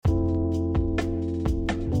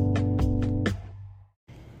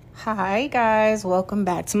Hi guys, welcome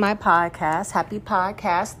back to my podcast. Happy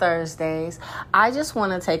Podcast Thursdays. I just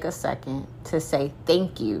want to take a second to say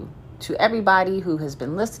thank you to everybody who has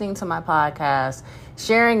been listening to my podcast,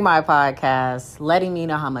 sharing my podcast, letting me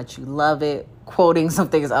know how much you love it, quoting some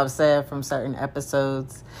things I've said from certain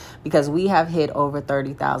episodes, because we have hit over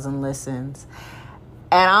 30,000 listens.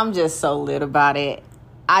 And I'm just so lit about it.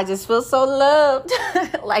 I just feel so loved.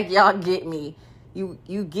 Like, y'all get me.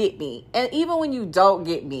 You get me. And even when you don't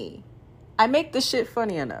get me, I make the shit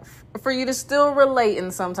funny enough for you to still relate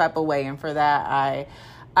in some type of way. And for that, I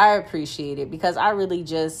appreciate it, because I really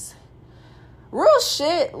just, real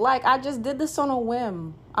shit, like, I just did this on a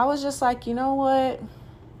whim. I was just like, you know what?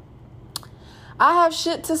 I have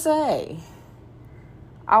shit to say.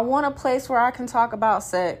 I want a place where I can talk about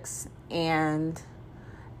sex and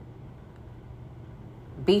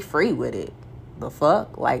be free with it. The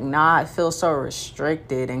fuck? Like, not feel so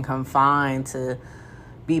restricted and confined to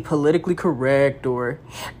be politically correct, or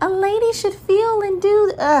a lady should feel and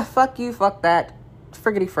do. Fuck you, fuck that.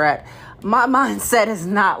 Friggity frat. My mindset is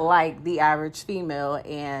not like the average female,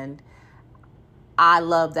 and I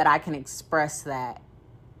love that I can express that.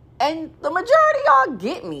 And the majority of y'all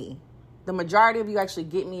get me. The majority of you actually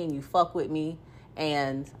get me and you fuck with me.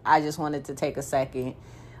 And I just wanted to take a second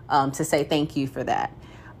to say thank you for that.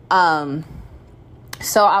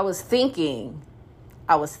 So I was thinking,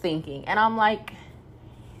 and I'm like,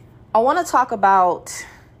 I want to talk about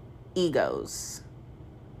egos.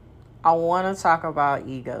 I want to talk about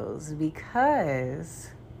egos because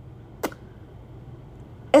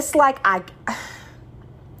it's like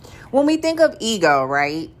when we think of ego,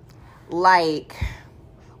 right? Like,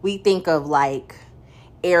 we think of like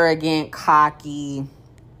arrogant, cocky.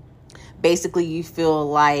 Basically, you feel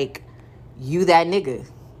like you that nigga.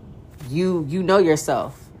 You know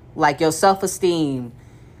yourself, like your self-esteem,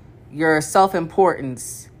 your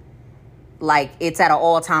self-importance, like it's at an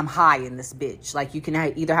all-time high in this bitch. Like, you can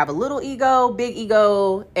either have a little ego, big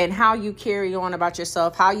ego, and how you carry on about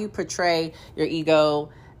yourself, how you portray your ego,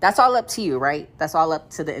 that's all up to you, right? That's all up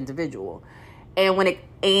to the individual. And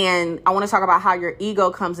I want to talk about how your ego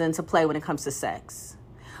comes into play when it comes to sex.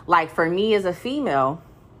 Like, for me as a female,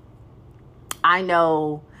 I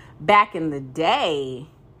know back in the day,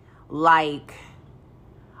 like,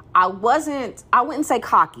 I wouldn't say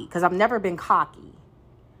cocky, because I've never been cocky.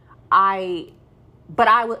 I'm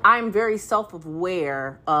very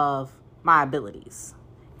self-aware of my abilities.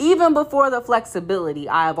 Even before the flexibility,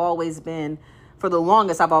 for the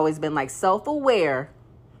longest, I've always been like self-aware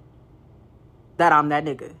that I'm that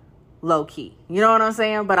nigga, low key. You know what I'm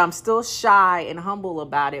saying? But I'm still shy and humble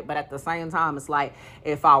about it. But at the same time, it's like,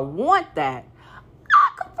 if I want that,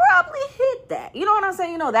 I could probably hit that. You know what I'm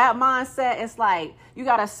saying? You know, that mindset, it's like you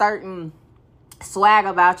got a certain swag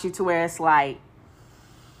about you to where it's like,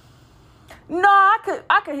 no,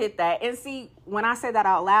 I could hit that. And see, when I say that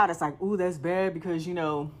out loud, it's like, ooh, that's bad, because, you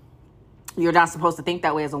know, you're not supposed to think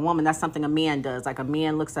that way as a woman. That's something a man does. Like, a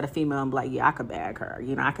man looks at a female and be like, yeah, I could bag her.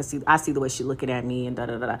 You know, I see the way she looking at me and da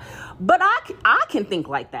da da da. But I can think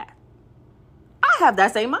like that. I have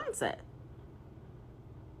that same mindset.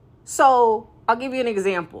 So I'll give you an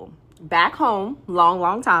example. Back home,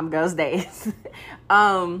 long time ago, those days,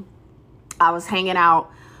 I was hanging out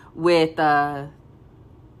with the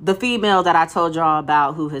female that I told y'all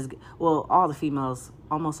about, almost all the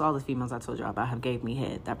females I told y'all about have gave me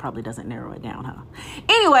head. That probably doesn't narrow it down, huh?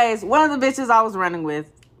 Anyways, one of the bitches I was running with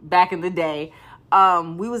back in the day,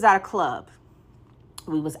 we was at a club.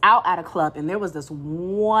 We was out at a club, and there was this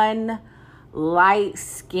one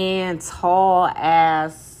light-skinned,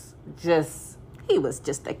 tall-ass, he was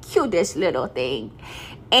just the cutest little thing.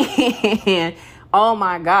 And oh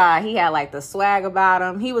my God, he had like the swag about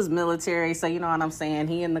him. He was military, so you know what I'm saying?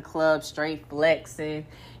 He in the club straight flexing,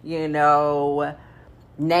 you know,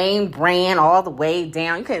 name brand all the way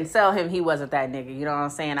down. You couldn't tell him he wasn't that nigga, you know what I'm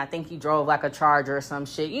saying? I think he drove like a Charger or some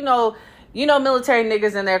shit. You know military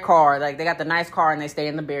niggas in their car, like they got the nice car and they stay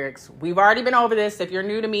in the barracks. We've already been over this. If you're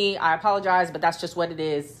new to me, I apologize, but that's just what it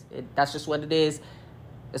is. That's just what it is.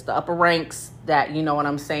 It's the upper ranks that, you know what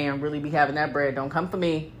I'm saying, really be having that bread. Don't come for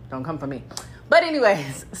me. But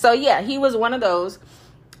anyways, so yeah, he was one of those.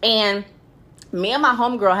 And me and my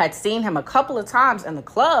homegirl had seen him a couple of times in the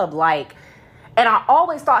club, like, and I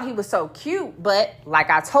always thought he was so cute. But like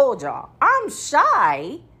I told y'all, I'm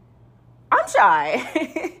shy.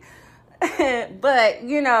 But,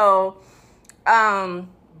 you know, my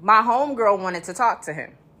homegirl wanted to talk to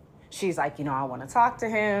him. She's like, you know, I want to talk to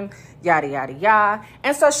him, yada, yada, yada.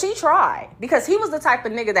 And so she tried, because he was the type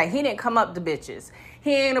of nigga that he didn't come up to bitches.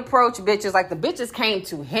 He ain't approach bitches. Like, the bitches came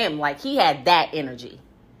to him. Like, he had that energy.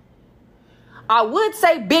 I would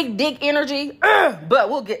say big dick energy, but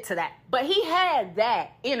we'll get to that. But he had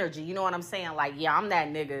that energy, you know what I'm saying? Like, yeah, I'm that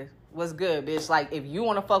nigga. What's good, bitch? Like, if you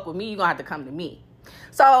want to fuck with me, you're going to have to come to me.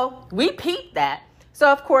 So we peeped that. So,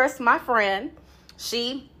 of course, my friend,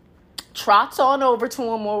 she trots on over to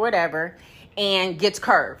him or whatever and gets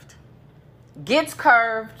curved.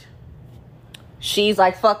 She's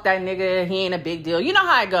like, fuck that nigga. He ain't a big deal. You know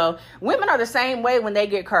how I go. Women are the same way when they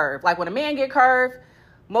get curved. Like, when a man get curved,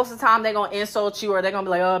 most of the time they're going to insult you or they're going to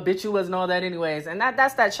be like, oh, bitch, you wasn't all that anyways. And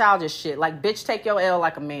that's that childish shit. Like, bitch, take your L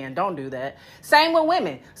like a man. Don't do that. Same with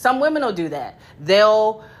women. Some women will do that.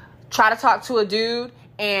 They'll try to talk to a dude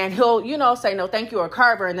and he'll, you know, say no thank you or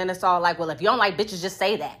curve her. And then it's all like, well, if you don't like bitches, just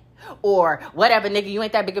say that. Or whatever, nigga, you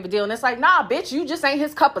ain't that big of a deal. And it's like, nah, bitch, you just ain't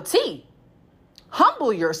his cup of tea.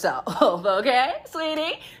 Humble yourself, okay,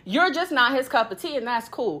 sweetie? You're just not his cup of tea, and that's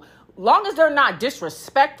cool. Long as they're not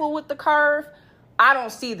disrespectful with the curve, I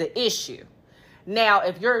don't see the issue. Now,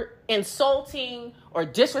 if you're insulting or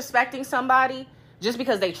disrespecting somebody just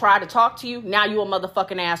because they try to talk to you, now you a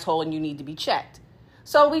motherfucking asshole and you need to be checked.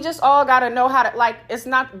 So we just all got to know how to, like,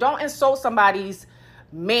 don't insult somebody's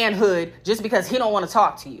manhood just because he don't want to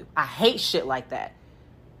talk to you. I hate shit like that.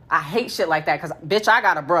 Because, bitch, I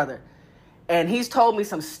got a brother. And he's told me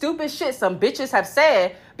some stupid shit some bitches have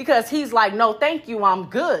said because he's like, no, thank you, I'm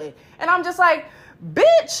good. And I'm just like,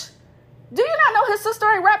 bitch, do you not know his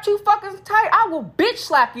sister ain't wrapped you fucking tight? I will bitch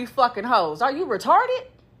slap you fucking hoes. Are you retarded?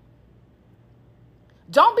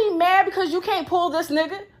 Don't be mad because you can't pull this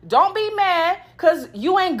nigga. Don't be mad because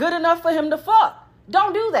you ain't good enough for him to fuck.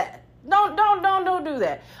 Don't do that. Don't do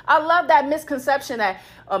that. I love that misconception that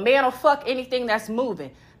a man will fuck anything that's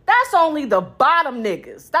moving. That's only the bottom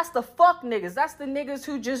niggas. That's the fuck niggas. That's the niggas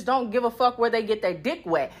who just don't give a fuck where they get their dick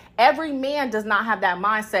wet. Every man does not have that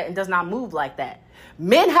mindset and does not move like that.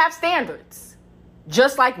 Men have standards,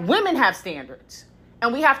 just like women have standards.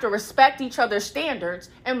 And we have to respect each other's standards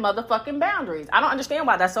and motherfucking boundaries. I don't understand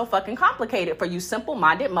why that's so fucking complicated for you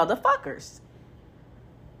simple-minded motherfuckers.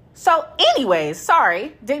 So anyways,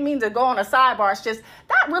 sorry, didn't mean to go on a sidebar. It's just,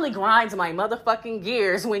 that really grinds my motherfucking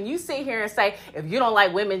gears when you sit here and say, if you don't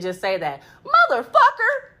like women, just say that.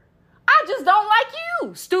 Motherfucker, I just don't like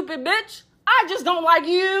you, stupid bitch. I just don't like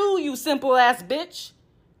you, you simple ass bitch.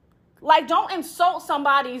 Like, don't insult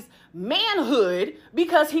somebody's manhood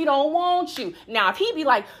because he don't want you. Now, if he be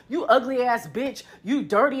like, you ugly ass bitch, you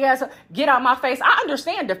dirty ass, get out my face. I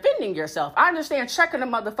understand defending yourself. I understand checking a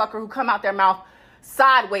motherfucker who come out their mouth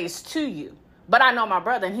sideways to you. But I know my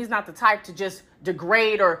brother, and he's not the type to just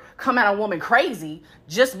degrade or come at a woman crazy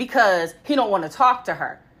just because he don't want to talk to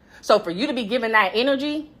her. So for you to be giving that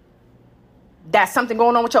energy, that's something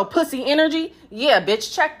going on with your pussy energy, yeah,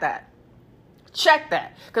 bitch, check that. Check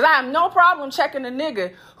that. Because I have no problem checking a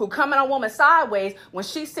nigga who come at a woman sideways when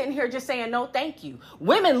she's sitting here just saying no thank you.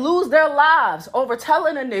 Women lose their lives over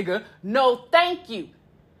telling a nigga no thank you.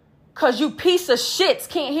 Because you piece of shits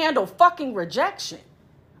can't handle fucking rejection.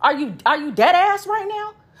 Are you dead ass right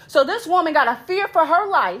now? So this woman got a fear for her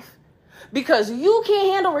life because you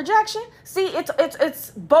can't handle rejection. See,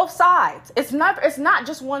 it's both sides. It's not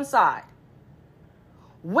just one side.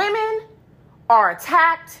 Women are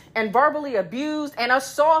attacked and verbally abused and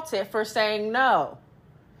assaulted for saying no.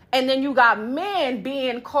 And then you got men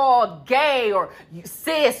being called gay or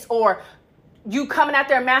cis or you coming at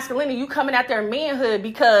their masculinity, you coming at their manhood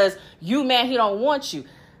because you man, he don't want you.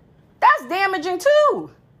 That's damaging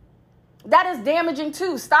too. That is damaging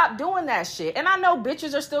too. Stop doing that shit. And I know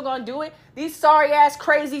bitches are still gonna do it. These sorry ass,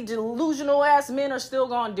 crazy, delusional ass men are still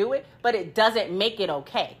gonna do it, but it doesn't make it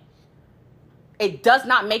okay. It does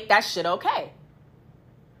not make that shit okay.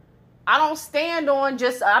 I don't stand on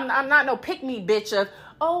just, I'm not no pick me bitch of,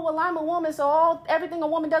 oh, well, I'm a woman, so everything a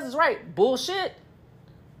woman does is right. Bullshit.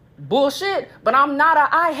 But I'm not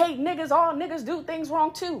I hate niggas, all niggas do things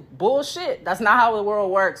wrong too. Bullshit. That's not how the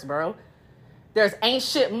world works, bro. There's ain't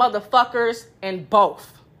shit motherfuckers in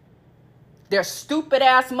both. There's stupid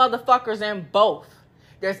ass motherfuckers in both.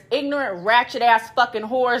 There's ignorant ratchet ass fucking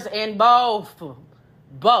whores in both.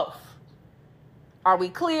 Both. Are we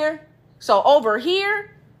clear? So over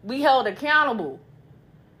here, we held accountable.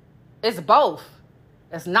 It's both.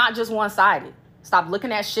 It's not just one-sided. Stop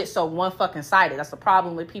looking at shit so one fucking sided. That's the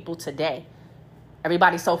problem with people today.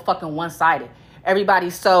 Everybody's so fucking one-sided.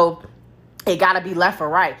 Everybody's so, it gotta be left or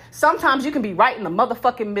right. Sometimes you can be right in the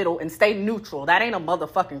motherfucking middle and stay neutral. That ain't a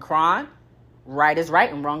motherfucking crime. Right is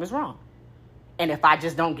right and wrong is wrong. And if I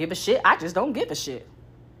just don't give a shit, I just don't give a shit.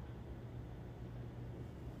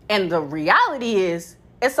 And the reality is,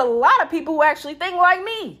 it's a lot of people who actually think like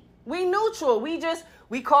me. We neutral.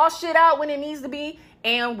 We call shit out when it needs to be.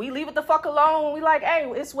 And we leave it the fuck alone. We like,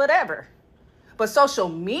 hey, it's whatever. But social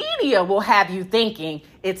media will have you thinking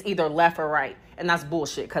it's either left or right. And that's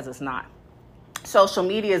bullshit, because it's not. Social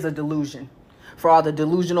media is a delusion for all the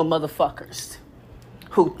delusional motherfuckers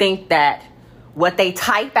who think that what they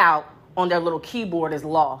type out on their little keyboard is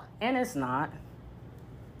law. And it's not.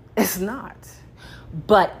 It's not.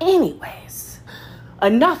 But anyways,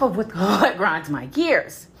 enough of what grinds my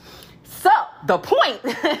gears. So the point,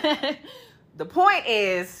 the point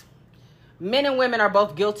is, men and women are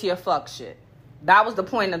both guilty of fuck shit. That was the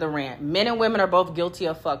point of the rant. Men and women are both guilty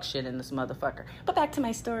of fuck shit in this motherfucker. But back to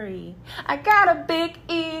my story. I got a big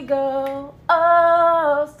ego.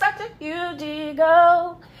 Oh, such a huge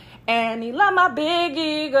ego. And he love my big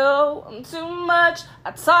ego. I'm too much. I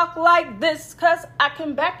talk like this because I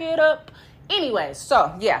can back it up. Anyway,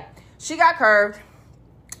 so yeah, she got curved.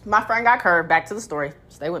 My friend got curved. Back to the story.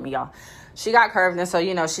 Stay with me, y'all. She got curved, and so,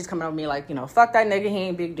 she's coming over me like, fuck that nigga, he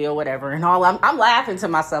ain't big deal, whatever. And all I'm laughing to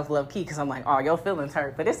myself, low-key, because I'm like, oh, your feelings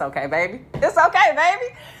hurt, but it's okay, baby. It's okay,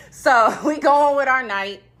 baby. So we go on with our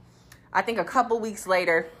night. I think a couple weeks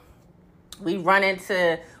later, we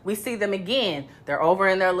see them again. They're over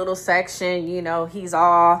in their little section, he's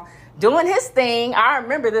all doing his thing. I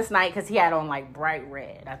remember this night because he had on like bright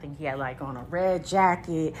red. I think he had like on a red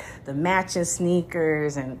jacket, the matching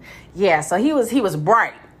sneakers, and yeah, so he was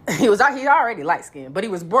bright. He already light skinned, but he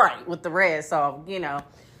was bright with the red. So,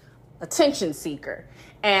 attention seeker.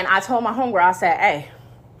 And I told my homegirl,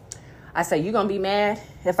 I said, you gonna be mad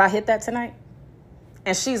if I hit that tonight?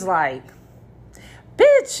 And she's like,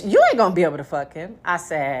 bitch, you ain't gonna be able to fuck him. I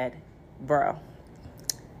said, bro,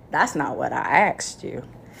 that's not what I asked you.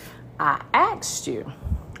 I asked you,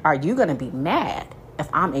 are you gonna be mad if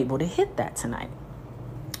I'm able to hit that tonight?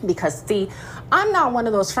 Because, see, I'm not one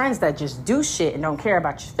of those friends that just do shit and don't care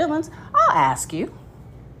about your feelings. I'll ask you.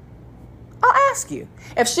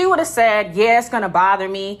 If she would have said, yeah, it's going to bother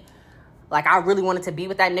me, like I really wanted to be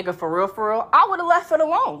with that nigga for real, I would have left it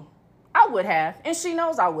alone. I would have. And she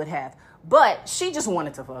knows I would have. But she just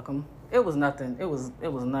wanted to fuck him. It was nothing. It was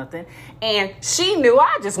nothing. And she knew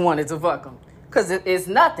I just wanted to fuck him. Because it's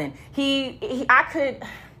nothing. I could,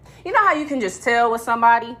 how you can just tell with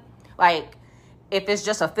somebody, like, if it's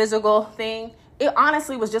just a physical thing. It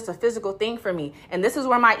honestly was just a physical thing for me. And this is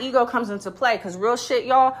where my ego comes into play. Because real shit,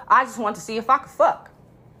 y'all, I just want to see if I could fuck.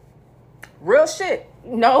 Real shit.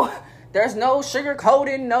 No, there's no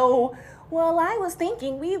sugarcoating, no, well, I was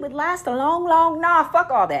thinking we would last a long. Nah, fuck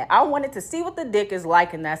all that. I wanted to see what the dick is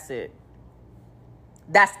like, and that's it.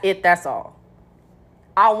 That's all.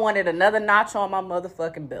 I wanted another notch on my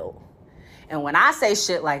motherfucking belt. And when I say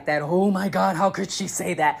shit like that, oh my God, how could she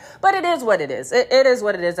say that? But it is what it is. It is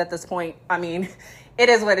what it is at this point. I mean, it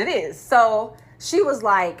is what it is. So she was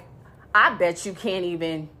like, I bet you can't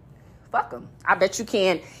even fuck him. I bet you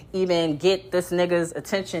can't even get this nigga's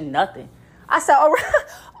attention, nothing. I said,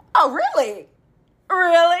 oh really?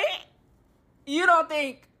 Really? You don't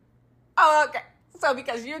think, oh, okay. So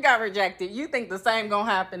because you got rejected, you think the same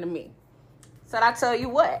gonna happen to me. Said, I tell you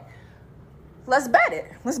what. Let's bet it.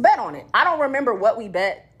 Let's bet on it. I don't remember what we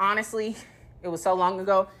bet. Honestly, it was so long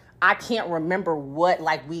ago. I can't remember what,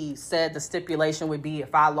 like, we said the stipulation would be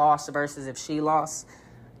if I lost versus if she lost.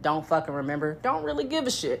 Don't fucking remember. Don't really give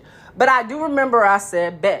a shit. But I do remember I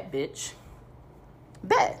said, bet, bitch.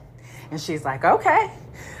 Bet. And she's like, okay.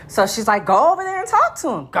 So she's like, go over there and talk to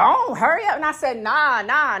him. Go on, hurry up. And I said, nah.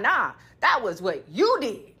 That was what you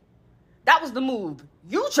did. That was the move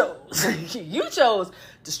you chose. You chose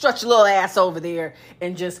to strut your little ass over there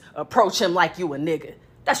and just approach him like you a nigga.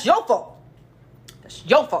 That's your fault. That's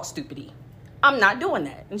your fault, stupidity. I'm not doing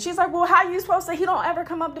that. And she's like, well, how you supposed to? He don't ever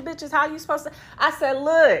come up to bitches. How you supposed to? I said,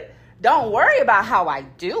 look, don't worry about how I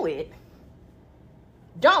do it.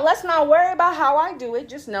 Let's not worry about how I do it.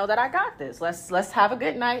 Just know that I got this. Let's have a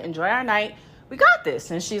good night. Enjoy our night. We got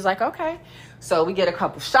this. And she's like, okay. So we get a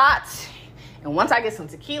couple shots. And once I get some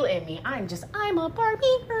tequila in me, I'm a Barbie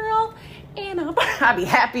girl. And I be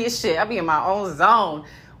happy as shit. I be in my own zone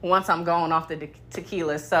once I'm going off the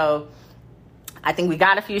tequila. So I think we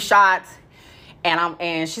got a few shots.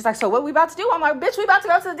 And she's like, so what we about to do? I'm like, bitch, we about to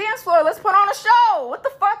go to the dance floor. Let's put on a show. What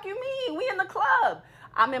the fuck you mean? We in the club.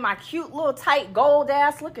 I'm in my cute little tight gold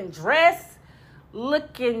ass looking dress.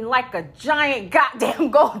 Looking like a giant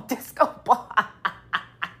goddamn gold disco ball.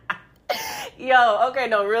 Yo, okay,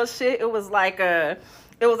 no, real shit. It was like one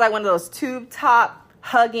of those tube top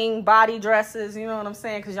hugging body dresses. You know what I'm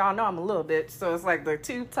saying? Because y'all know I'm a little bit. So it's like the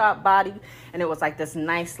tube top body. And it was like this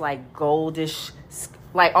nice, like goldish,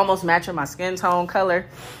 like almost matching my skin tone color.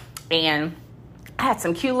 And I had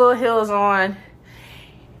some cute little heels on.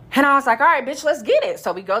 And I was like, all right, bitch, let's get it.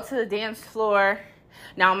 So we go to the dance floor.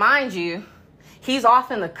 Now, mind you, he's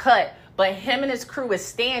off in the cut. but him and his crew is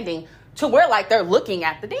standing to where like they're looking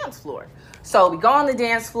at the dance floor. So we go on the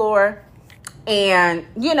dance floor and,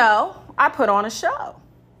 you know, I put on a show.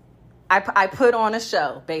 I put on a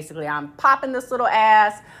show. Basically, I'm popping this little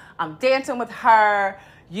ass. I'm dancing with her.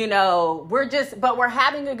 You know, but we're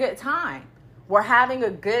having a good time. We're having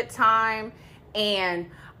a good time.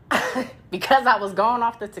 And because I was going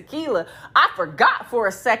off the tequila, I forgot for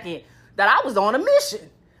a second that I was on a mission.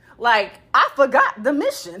 Like, I forgot the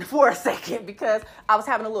mission for a second because I was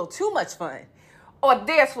having a little too much fun on the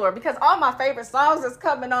dance floor because all my favorite songs is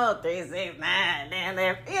coming on. 3, 6, 9, damn.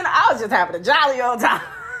 You know, I was just having a jolly old time.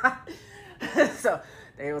 So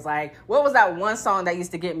they was like, what was that one song that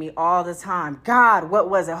used to get me all the time? God, what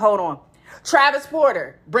was it? Hold on. Travis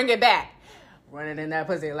Porter, Bring It Back. Running in that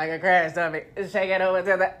pussy like a crash stomach. Shake it over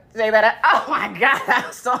to the, shake that up. Oh my God,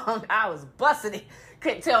 that song, I was busting it.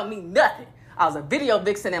 Couldn't tell me nothing. I was a video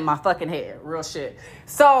vixen in my fucking head. Real shit.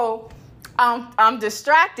 So I'm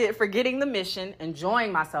distracted, forgetting the mission,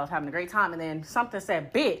 enjoying myself, having a great time. And then something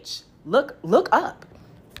said, bitch, look up.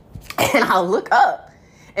 And I look up.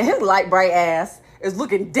 And his light bright ass is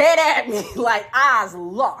looking dead at me, like eyes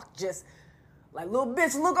locked, just like, little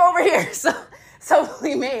bitch, look over here. So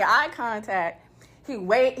we made eye contact. He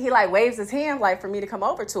like waves his hand like for me to come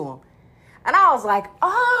over to him. And I was like,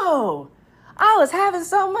 oh, I was having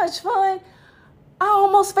so much fun. I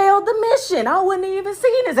almost failed the mission. I wouldn't have even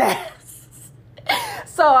seen his ass.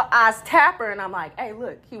 So I tap her and I'm like, hey,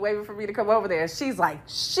 look, he waiting for me to come over there. She's like,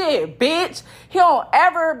 shit, bitch. He don't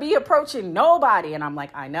ever be approaching nobody. And I'm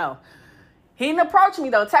like, I know. He didn't approach me,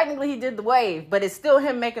 though. Technically, he did the wave, but it's still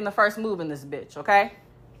him making the first move in this bitch, okay?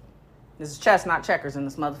 This is chess, not checkers in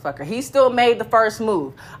this motherfucker. He still made the first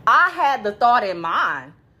move. I had the thought in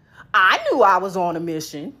mind. I knew I was on a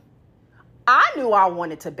mission. I knew I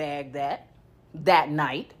wanted to bag that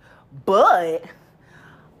night, but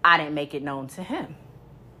I didn't make it known to him.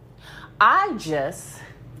 I just,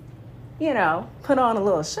 you know, put on a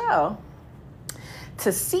little show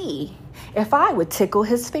to see if I would tickle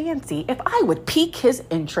his fancy, if I would pique his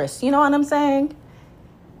interest. You know what I'm saying?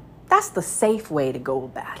 That's the safe way to go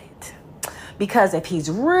about it. Because if he's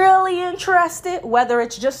really interested, whether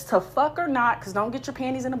it's just to fuck or not, because don't get your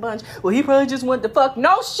panties in a bunch. Well, he probably just wanted to fuck.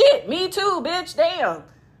 No shit. Me too, bitch. Damn.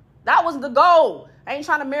 That was the goal. I ain't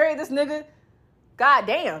trying to marry this nigga. God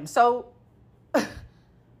damn. So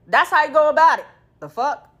that's how you go about it. The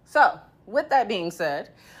fuck? So, with that being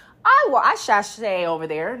said, I sashay over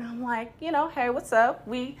there and I'm like, you know, hey, what's up?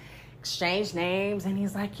 We exchanged names and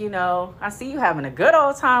he's like, you know, I see you having a good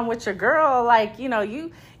old time with your girl. Like, you know,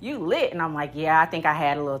 you lit. And I'm like, yeah, I think I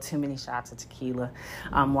had a little too many shots of tequila.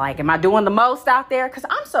 I'm like, am I doing the most out there? Because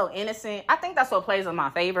I'm so innocent. I think that's what plays in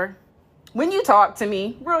my favor. When you talk to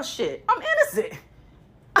me, real shit, I'm innocent.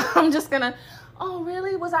 I'm just gonna, oh,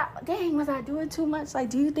 really? Was I doing too much? Like,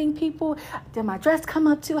 do you think did my dress come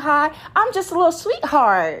up too high? I'm just a little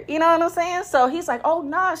sweetheart. You know what I'm saying? So he's like, oh,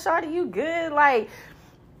 nah, shawty, you good? Like,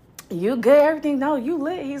 you good? Everything? No, you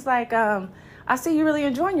lit. He's like, I see you really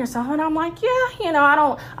enjoying yourself. And I'm like, yeah, you know,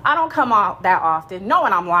 I don't come out that often.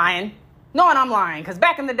 Knowing I'm lying. Because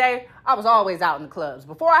back in the day, I was always out in the clubs.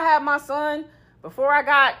 Before I had my son, before I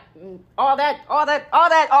got all that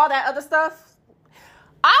other stuff,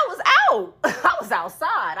 I was out. I was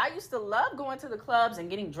outside. I used to love going to the clubs and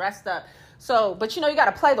getting dressed up. So, but you know, you got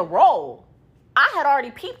to play the role. I had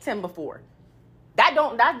already peeped him before. That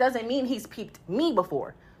doesn't mean he's peeped me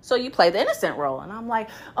before. So you play the innocent role. And I'm like,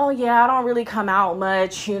 oh yeah, I don't really come out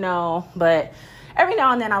much, you know, but every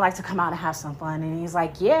now and then I like to come out and have some fun. And he's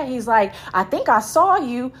like, yeah, I think I saw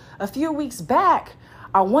you a few weeks back.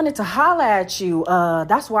 I wanted to holler at you.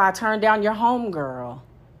 That's why I turned down your homegirl.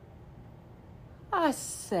 I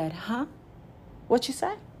said, huh? What you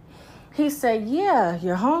say? He said, yeah,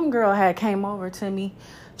 your homegirl had came over to me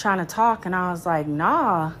trying to talk. And I was like,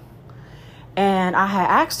 nah. And I had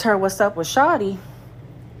asked her what's up with Shawty.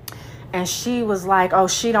 And she was like, oh,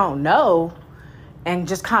 she don't know. And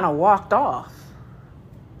just kind of walked off.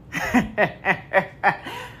 I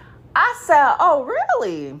said, oh,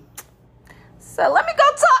 really? So let me go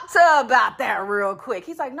talk to her about that real quick.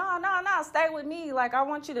 He's like, no, stay with me. Like, I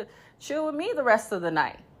want you to chill with me the rest of the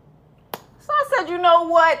night. So I said, you know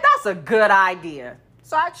what? That's a good idea.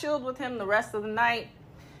 So I chilled with him the rest of the night.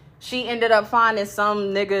 She ended up finding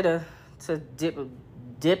some nigga to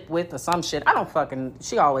dip with or some shit.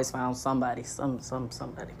 She always found somebody,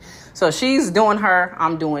 somebody. So she's doing her,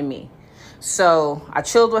 I'm doing me. So I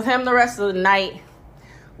chilled with him the rest of the night.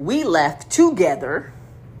 We left together.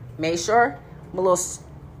 Made sure my little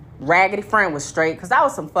raggedy friend was straight, because that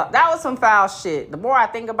was some foul shit. The more I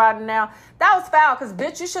think about it now, that was foul, because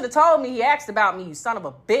bitch, you should have told me he asked about me, you son of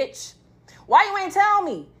a bitch. Why you ain't tell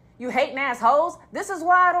me? You hating ass hoes. This is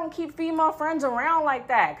why I don't keep female friends around like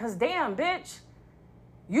that. Because damn, bitch,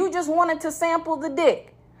 you just wanted to sample the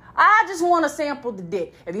dick. I just want to sample the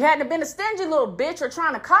dick. If you hadn't been a stingy little bitch or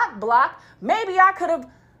trying to cock block, maybe I could have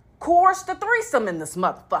coerced a threesome in this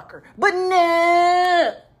motherfucker. But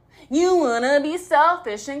no, you want to be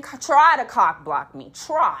selfish and try to cock block me.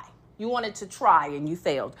 Try. You wanted to try and you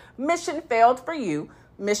failed. Mission failed for you.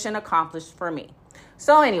 Mission accomplished for me.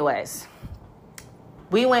 So anyways,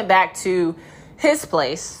 we went back to his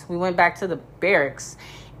place. We went back to the barracks.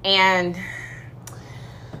 And,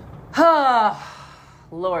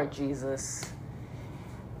 Lord Jesus.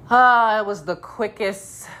 It was the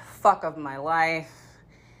quickest fuck of my life.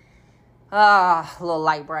 Little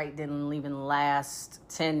light bright didn't even last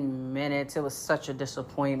 10 minutes. It was such a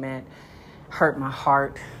disappointment. Hurt my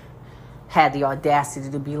heart. Had the audacity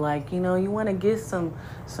to be like, you want to get some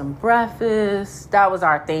breakfast. That was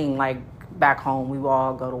our thing. Like back home, we would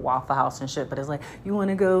all go to Waffle House and shit. But it's like, you want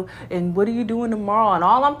to go and what are you doing tomorrow? And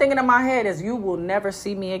all I'm thinking in my head is, you will never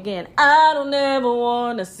see me again. I don't ever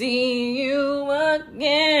want to see you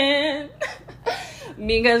again.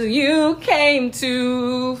 Because you came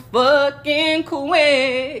too fucking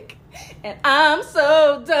quick. And I'm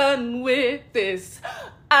so done with this.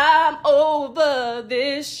 I'm over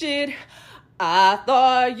this shit. I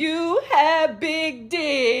thought you had big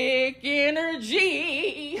dick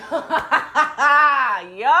energy.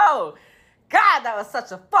 Yo, God, that was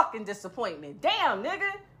such a fucking disappointment. Damn,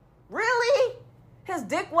 nigga. Really? His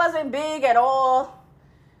dick wasn't big at all.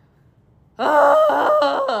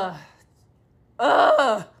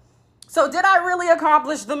 So did I really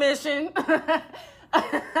accomplish the mission? I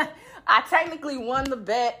technically won the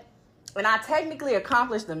bet. And I technically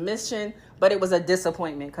accomplished the mission, but it was a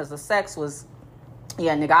disappointment because the sex was,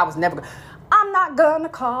 nigga, I was never, I'm not gonna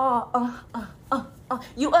call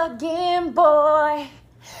you again, boy,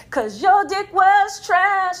 because your dick was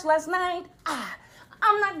trash last night.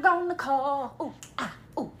 I'm not gonna call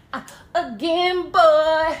again,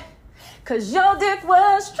 boy, because your dick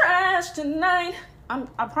was trash tonight.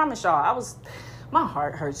 I promise y'all, my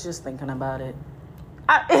heart hurts just thinking about it.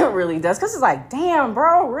 It really does, because it's like, damn,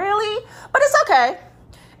 bro, really? But it's okay.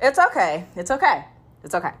 It's okay. It's okay.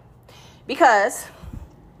 It's okay. Because,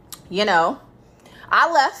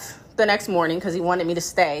 I left the next morning because he wanted me to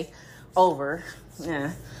stay over.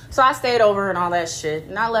 Yeah. So I stayed over and all that shit.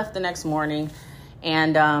 And I left the next morning.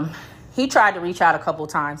 And he tried to reach out a couple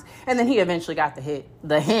times. And then he eventually got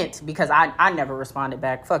the hint because I never responded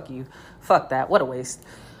back. Fuck you. Fuck that. What a waste.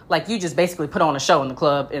 Like, you just basically put on a show in the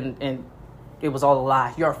club and it was all a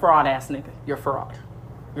lie. You're a fraud ass nigga. You're fraud.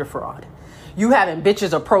 You're fraud. You having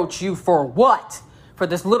bitches approach you for what? For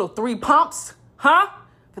this little 3 pumps? Huh?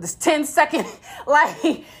 For this 10-second?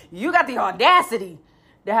 Like, you got the audacity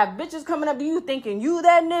to have bitches coming up to you thinking you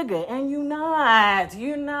that nigga. And you not.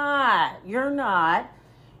 You're not. You're not.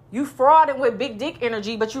 You frauding with big dick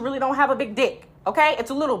energy, but you really don't have a big dick. Okay?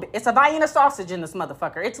 It's a little bit. It's a Vienna sausage in this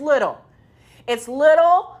motherfucker. It's little. It's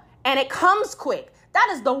little and it comes quick. That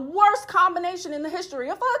is the worst combination in the history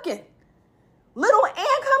of fucking. Little and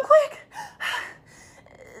come quick.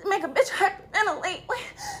 Make a bitch hyperventilate.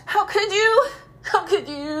 How could you? How could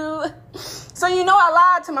you? So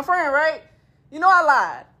I lied to my friend, right? I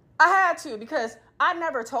lied. I had to because I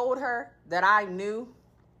never told her that I knew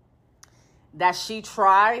that she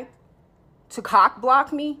tried to cock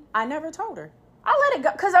block me. I never told her. I let it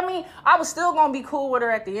go because, I was still going to be cool with her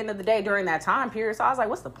at the end of the day during that time period. So I was like,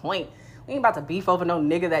 what's the point? We ain't about to beef over no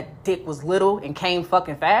nigga that dick was little and came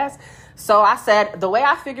fucking fast. So I said, the way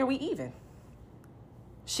I figure we even.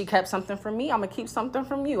 She kept something from me. I'm going to keep something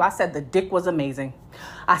from you. I said, the dick was amazing.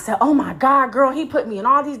 I said, oh my God, girl, he put me in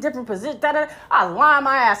all these different positions. I was lying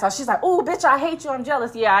my ass off. She's like, oh, bitch, I hate you. I'm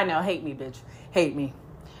jealous. Yeah, I know. Hate me, bitch. Hate me.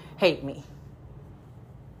 Hate me.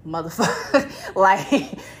 Motherfucker.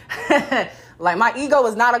 Like my ego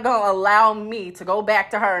is not going to allow me to go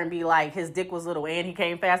back to her and be like, his dick was little and he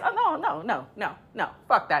came fast. Oh, no.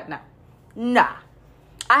 Fuck that, no. Nah.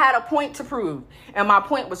 I had a point to prove, and my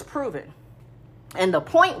point was proven. And the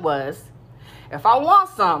point was, if I want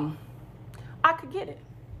something, I could get it.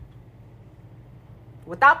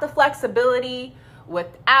 Without the flexibility,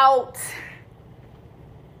 without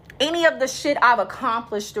any of the shit I've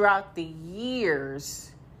accomplished throughout the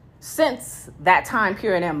years since that time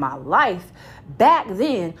period in my life, back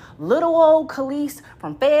then, little old Khalees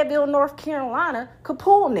from Fayetteville, North Carolina could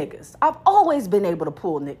pull niggas. I've always been able to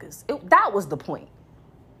pull niggas. That was the point.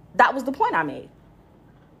 That was the point I made.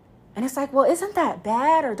 And it's like, well, isn't that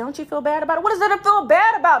bad? Or don't you feel bad about it? What is there to feel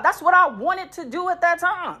bad about? That's what I wanted to do at that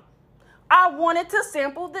time. I wanted to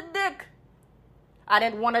sample the dick. I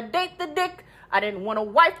didn't want to date the dick. I didn't want to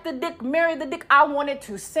wife the dick, marry the dick. I wanted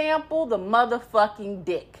to sample the motherfucking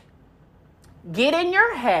dick. Get in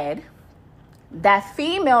your head that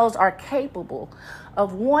females are capable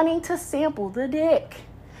of wanting to sample the dick.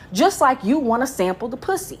 Just like you want to sample the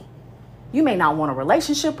pussy. You may not want a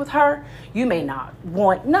relationship with her. You may not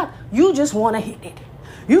want, you just want to hit it.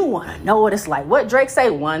 You want to know what it's like. What Drake say,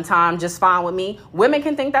 one time just fine with me. Women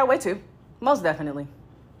can think that way too. Most definitely.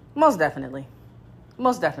 Most definitely.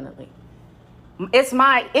 Most definitely. It's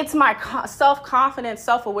my self-confidence,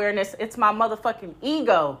 self-awareness. It's my motherfucking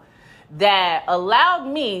ego that allowed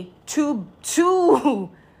me to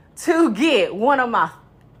get one of my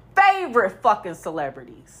favorite fucking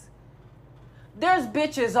celebrities. There's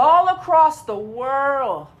bitches all across the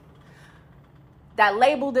world that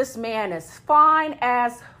label this man as fine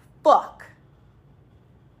as fuck.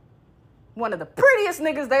 One of the prettiest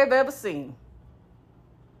niggas they've ever seen.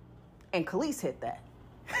 And Khalees hit that.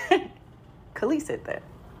 Khalees hit that.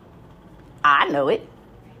 I know it.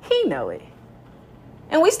 He know it.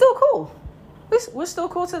 And we still cool. We're still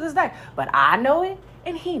cool to this day. But I know it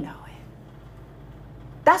and he know it.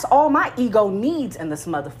 That's all my ego needs in this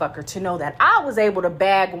motherfucker, to know that I was able to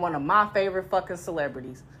bag one of my favorite fucking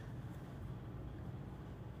celebrities.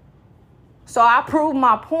 So I proved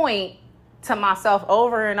my point to myself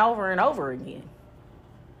over and over and over again.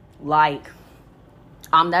 Like,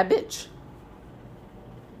 I'm that bitch.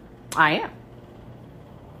 I am.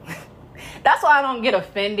 That's why I don't get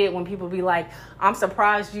offended when people be like, I'm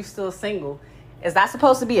surprised you still single. Is that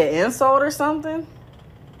supposed to be an insult or something?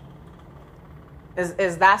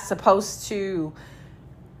 Is that supposed to,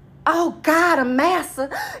 oh God, Amasa,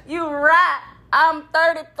 you right. I'm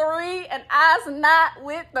 33 and I's not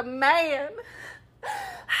with the man.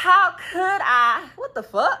 How could I? What the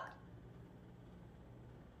fuck?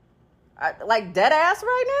 Like dead ass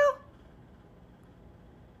right now?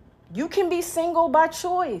 You can be single by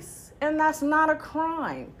choice, and that's not a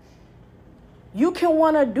crime. You can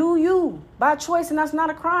want to do you by choice, and that's not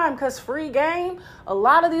a crime, because free game, a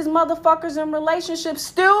lot of these motherfuckers in relationships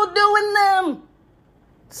still doing them.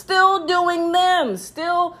 Still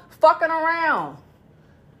fucking around.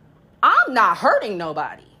 I'm not hurting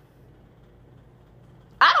nobody.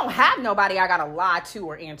 I don't have nobody I gotta lie to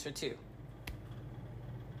or answer to.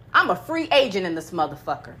 I'm a free agent in this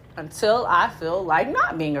motherfucker until I feel like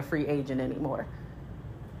not being a free agent anymore.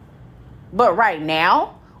 But right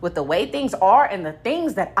now, with the way things are and the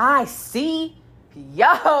things that I see,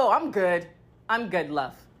 I'm good. I'm good,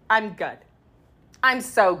 love. I'm good. I'm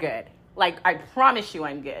so good. Like, I promise you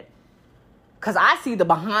I'm good. Because I see the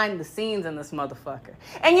behind the scenes in this motherfucker.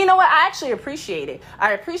 And you know what? I actually appreciate it.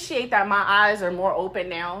 I appreciate that my eyes are more open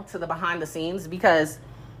now to the behind the scenes, because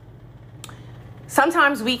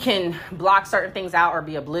sometimes we can block certain things out or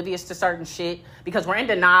be oblivious to certain shit because we're in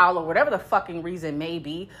denial or whatever the fucking reason may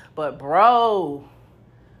be. But bro,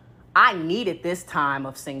 I needed this time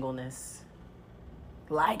of singleness.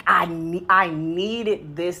 Like, I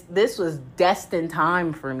needed this. This was destined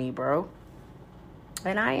time for me, bro.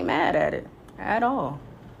 And I ain't mad at it at all.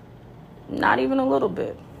 Not even a little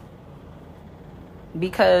bit.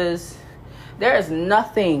 Because there is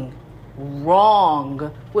nothing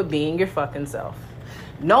wrong with being your fucking self.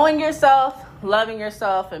 Knowing yourself, loving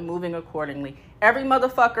yourself, and moving accordingly. Every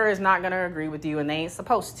motherfucker is not going to agree with you, and they ain't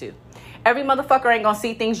supposed to. Every motherfucker ain't going to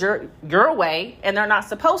see things your way, and they're not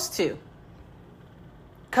supposed to.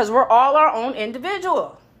 Because we're all our own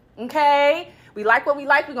individual. Okay? We like what we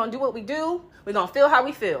like. We're going to do what we do. We're going to feel how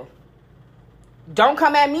we feel. Don't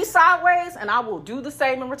come at me sideways, and I will do the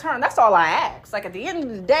same in return. That's all I ask. Like, at the end of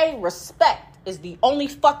the day, respect is the only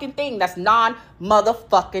fucking thing that's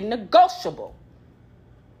non-motherfucking negotiable.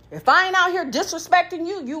 If I ain't out here disrespecting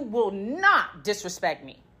you, you will not disrespect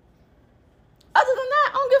me. Other than that,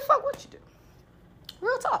 I don't give a fuck what you do.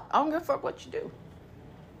 Real talk. I don't give a fuck what you do.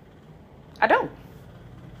 I don't.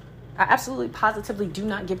 I absolutely positively do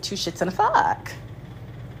not give two shits and a fuck.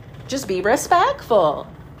 Just be respectful.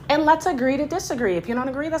 And let's agree to disagree. If you don't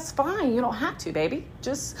agree, that's fine. You don't have to, baby.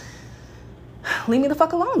 Just leave me the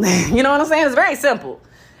fuck alone then. You know what I'm saying? It's very simple.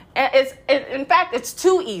 And in fact, it's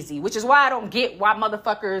too easy, which is why I don't get why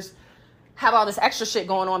motherfuckers have all this extra shit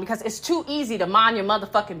going on, because it's too easy to mind your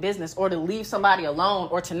motherfucking business or to leave somebody alone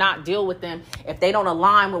or to not deal with them if they don't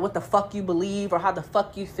align with what the fuck you believe or how the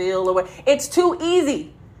fuck you feel or what. It's too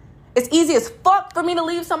easy. It's easy as fuck for me to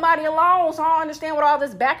leave somebody alone, so I don't understand what all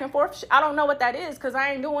this back and forth shit. I don't know what that is, because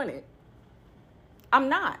I ain't doing it. I'm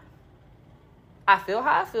not. I feel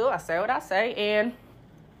how I feel. I say what I say, and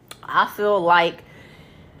I feel like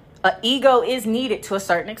an ego is needed to a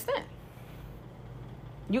certain extent.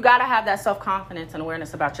 You got to have that self-confidence and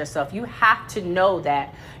awareness about yourself. You have to know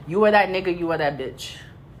that you are that nigga, you are that bitch.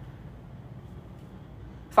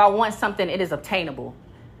 If I want something, it is obtainable.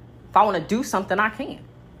 If I want to do something, I can.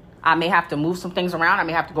 I may have to move some things around. I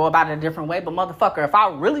may have to go about it a different way. But motherfucker, if I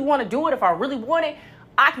really want to do it, if I really want it,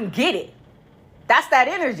 I can get it. That's that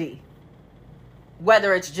energy.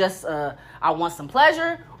 Whether it's just I want some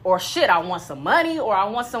pleasure, or shit, I want some money, or I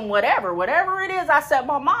want some whatever. Whatever it is I set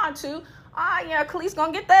my mind to, yeah, Khalees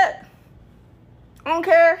gonna get that. I don't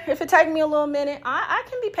care if it takes me a little minute. I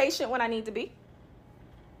can be patient when I need to be.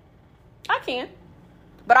 I can.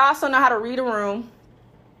 But I also know how to read a room,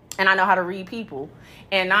 and I know how to read people.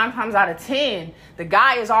 And 9 times out of 10, the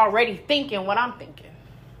guy is already thinking what I'm thinking.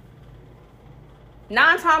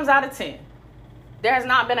 9 times out of 10. There has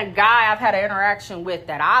not been a guy I've had an interaction with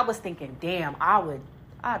that I was thinking, damn,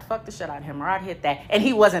 I'd fuck the shit out of him, or I'd hit that. And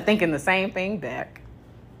he wasn't thinking the same thing back.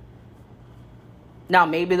 Now,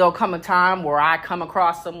 maybe there'll come a time where I come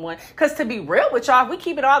across someone. Because to be real with y'all, if we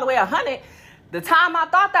keep it all the way 100, the time I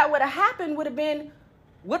thought that would have happened would have been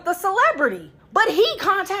with the celebrity. But he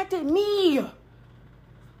contacted me.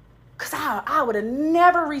 Because I would have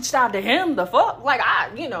never reached out to him. The fuck? Like, I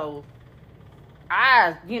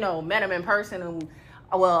met him in person. And,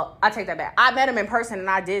 well, I take that back. I met him in person, and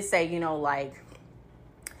I did say, like,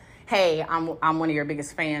 hey, I'm one of your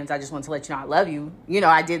biggest fans. I just want to let you know I love you.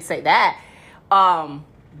 I did say that.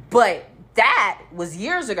 But that was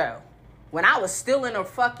years ago, when I was still in a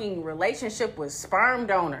fucking relationship with sperm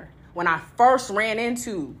donor, when I first ran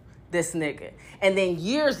into this nigga. And then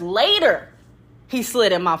years later, he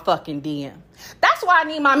slid in my fucking DM. That's why I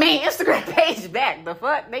need my main Instagram page back. The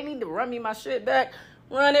fuck? They need to run me my shit back.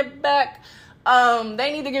 Run it back.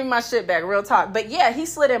 They need to give me my shit back. Real talk. But yeah, he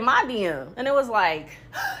slid in my DM. And it was like,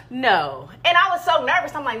 no. And I was so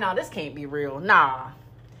nervous. I'm like, no, this can't be real. Nah.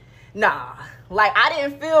 Like, I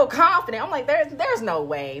didn't feel confident. I'm like, there's no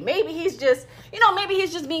way. Maybe he's just, maybe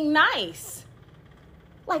he's just being nice.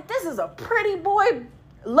 Like, this is a pretty boy,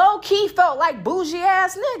 low-key felt like bougie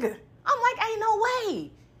ass nigga. I'm like, ain't no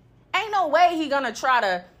way. Ain't no way he gonna try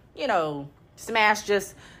to, smash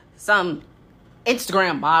just some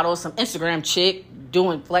Instagram model, some Instagram chick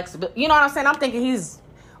doing flexible. You know what I'm saying? I'm thinking he's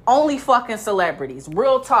only fucking celebrities.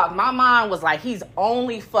 Real talk. My mind was like, he's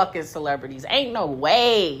only fucking celebrities. Ain't no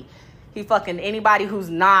way he fucking anybody who's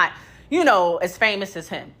not, as famous as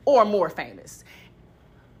him or more famous.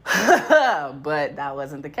 But that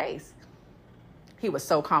wasn't the case. He was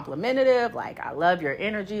so complimentary. Like, I love your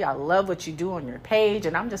energy. I love what you do on your page.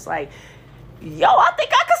 And I'm just like, yo, I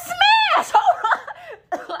think I could smash.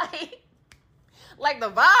 Hold on. like the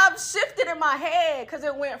vibe shifted in my head because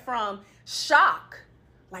it went from shock.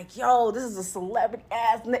 Like, yo, this is a celebrity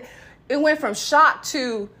ass. It went from shock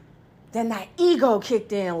to then that ego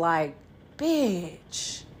kicked in like,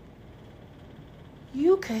 bitch,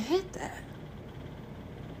 you can hit that.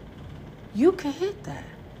 You can hit that.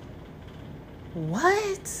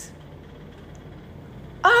 What?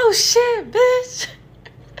 Oh, shit, bitch.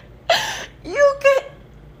 You can...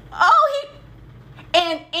 Oh,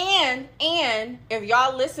 And if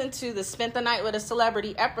y'all listen to the Spent the Night with a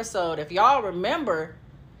Celebrity episode, if y'all remember,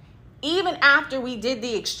 even after we did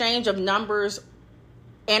the exchange of numbers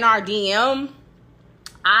in our DM,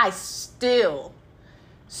 I still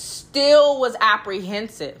was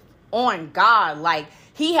apprehensive on God. Like,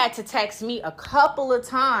 he had to text me a couple of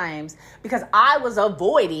times because I was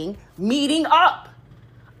avoiding meeting up.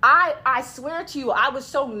 I swear to you, I was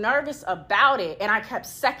so nervous about it and I kept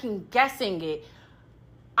second guessing it.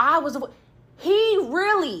 He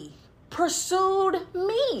really pursued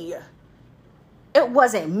me. It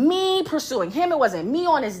wasn't me pursuing him. It wasn't me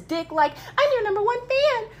on his dick like, I'm your number one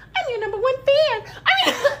fan. I'm your number one fan. I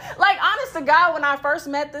mean, like, honest to God, when I first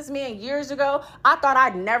met this man years ago, I thought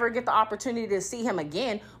I'd never get the opportunity to see him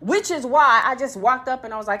again, which is why I just walked up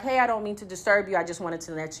and I was like, hey, I don't mean to disturb you. I just wanted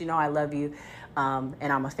to let you know I love you, and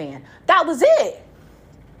I'm a fan. That was it.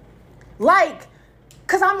 Like,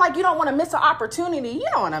 because I'm like, you don't want to miss an opportunity. You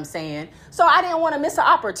know what I'm saying? So I didn't want to miss an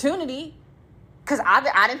opportunity because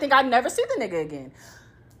I didn't think I'd never see the nigga again.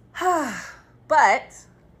 But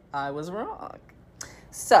I was wrong.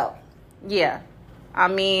 So, yeah, I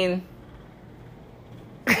mean,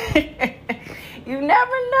 you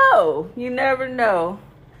never know. You never know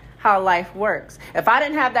how life works. If I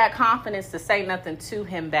didn't have that confidence to say nothing to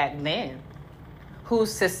him back then,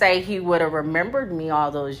 who's to say he would have remembered me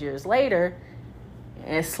all those years later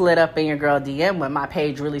and slid up in your girl DM when my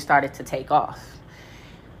page really started to take off?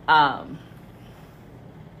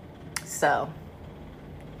 So,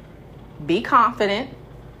 be confident.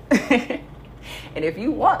 And if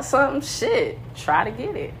you want something, shit, try to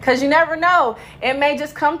get it. Because you never know. It may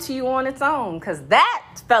just come to you on its own. Because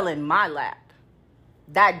that fell in my lap.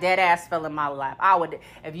 That dead ass fell in my lap.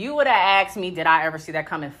 If you would have asked me, did I ever see that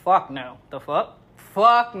coming? Fuck no. The fuck?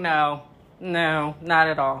 Fuck no. No, not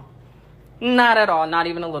at all. Not at all. Not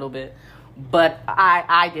even a little bit. But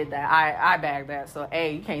I did that. I bagged that. So,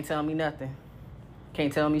 hey, you can't tell me nothing.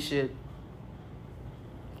 Can't tell me shit.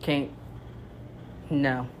 Can't.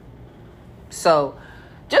 No. So,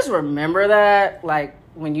 just remember that, like,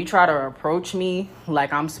 when you try to approach me,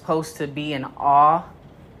 like I'm supposed to be in awe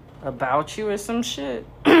about you or some shit.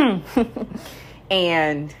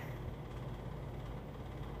 And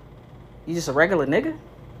you just a regular nigga.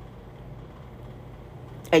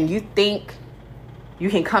 And you think you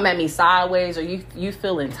can come at me sideways, or you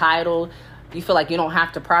feel entitled. You feel like you don't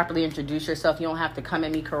have to properly introduce yourself. You don't have to come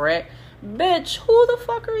at me correct. Bitch, who the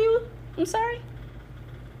fuck are you? I'm sorry?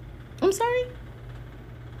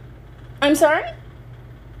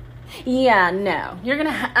 Yeah, no. You're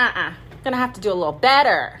gonna have to do a little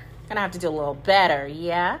better.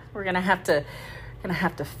 Yeah? We're gonna have to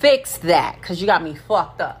fix that, because you got me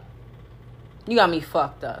fucked up.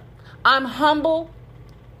 I'm humble,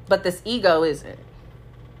 but this ego isn't.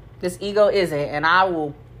 And I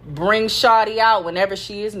will bring Shawty out whenever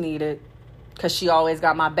she is needed, because she always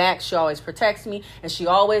got my back. She always protects me. And she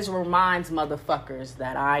always reminds motherfuckers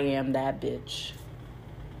that I am that bitch.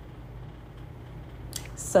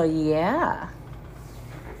 So, yeah.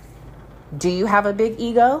 Do you have a big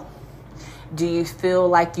ego? Do you feel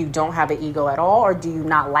like you don't have an ego at all? Or do you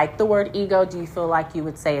not like the word ego? Do you feel like you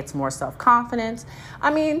would say it's more self-confidence?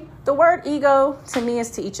 I mean, the word ego to me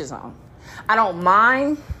is to each his own. I don't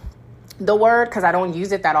mind the word because I don't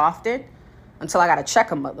use it that often until I got to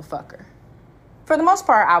check a motherfucker. For the most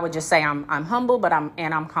part, I would just say I'm humble, but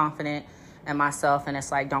I'm confident in myself. And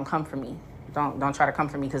it's like, don't come for me. Don't try to come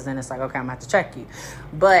for me, because then it's like, okay, I'm going to have to check you.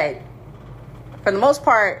 But for the most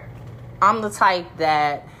part, I'm the type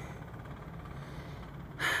that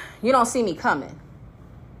you don't see me coming.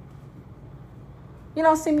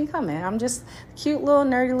 I'm just a cute little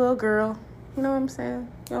nerdy little girl. You know what I'm saying?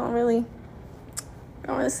 You don't really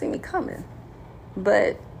see me coming.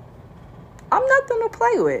 But I'm nothing to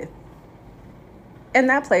play with. And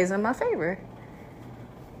that plays in my favor.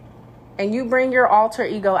 And you bring your alter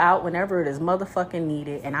ego out whenever it is motherfucking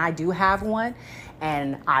needed. And I do have one.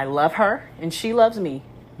 And I love her. And she loves me.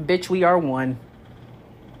 Bitch, we are one.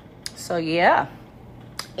 So, yeah.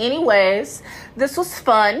 Anyways, this was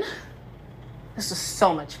fun. This was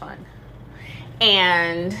so much fun.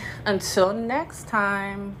 And until next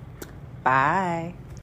time, bye.